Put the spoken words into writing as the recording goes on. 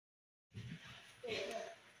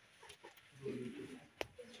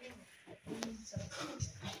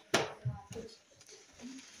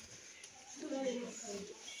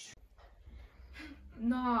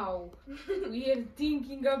Now we are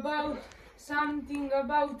thinking about something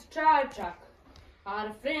about Čačak.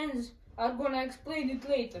 Our friends are gonna explain it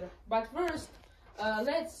later, but first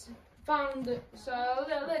let's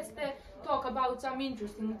talk about some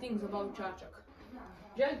interesting things about Čačak.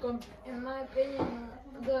 Željko? In my opinion,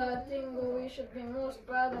 the thing we should be most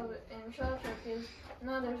proud of in Čačak is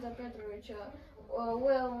Nadezhda Petrović, a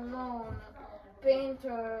well-known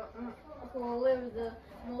painter who lived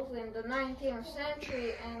mostly in the 19th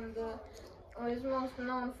century and is most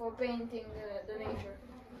known for painting the nature.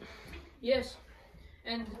 Yes,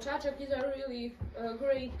 and Čačak is a really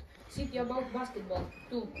great city about basketball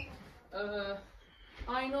too.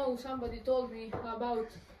 I know somebody told me about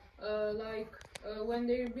when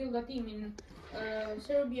they build a team in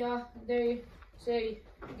Serbia, they say,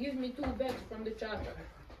 give me 2 bags from the Čačak.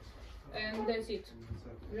 And that's it.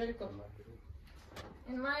 Željko?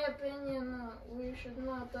 In my opinion, we should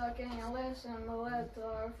not talk any less and let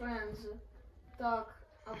our friends talk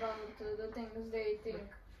about the things they think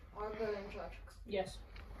are good in Čačak. Yes.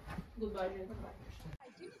 Goodbye, Željko.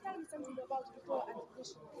 Can you tell me something about people and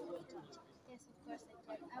tradition in Čačak? Yes, of course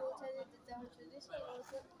I can. I will tell you that our tradition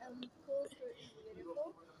also culture is beautiful,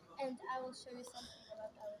 and I will show you something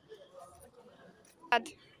about our clothes.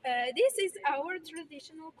 This is our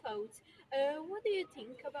traditional clothes. What do you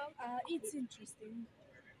think about? It's interesting.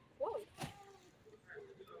 Whoa.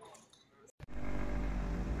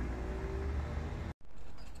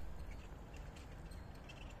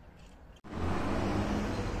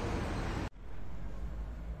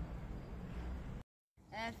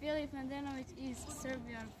 Filip Mladenovic is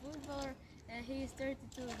Serbian footballer. He is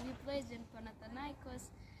 32. He plays in Panathinaikos.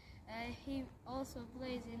 He also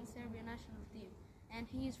plays in Serbian national team, and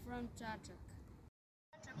he is from Čačak.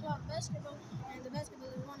 I love basketball, and the basketball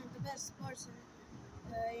is one of the best sports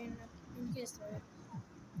in history.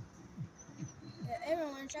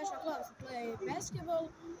 Everyone in Čačak loves to play basketball,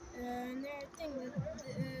 and they think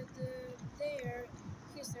that their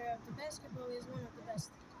history of the basketball is one of the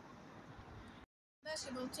best. The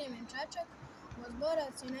basketball team in Čačak was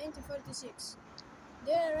Borac in 1946.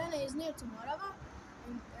 Their arena is near to Morava.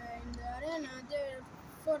 In the arena there are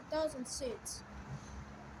 4,000 seats.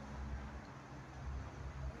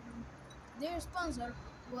 Their sponsor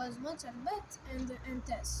was Mozart Bet and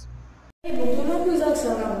Tess. Hey, but you know who's Alex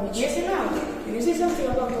Abramovich? Yes, I know. Can you say something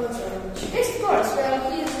about Alex Abramovich? Yes, of course.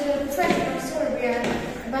 Well, he's a professional Serbian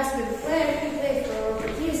basketball player. He played for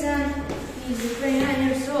Partizan. He's 29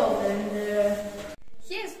 years old and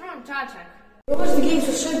He is from Čačak. What was the games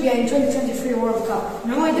for Serbia in 2023 World Cup?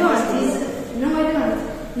 No, I don't.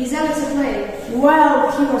 He's Alex player.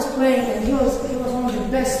 Well, he was playing and he was one of the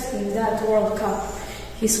best in that World Cup.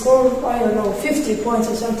 He scored, I don't know, 50 points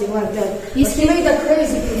or something like that. He made a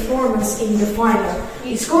crazy performance in the final.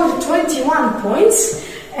 He scored 21 points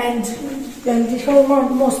and he scored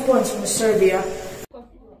most points from Serbia.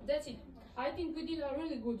 That's it. I think we did a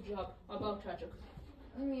really good job about Čačak.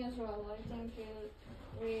 Me as well. I think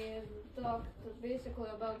we talked basically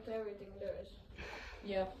about everything there is.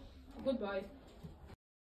 Yeah. Goodbye.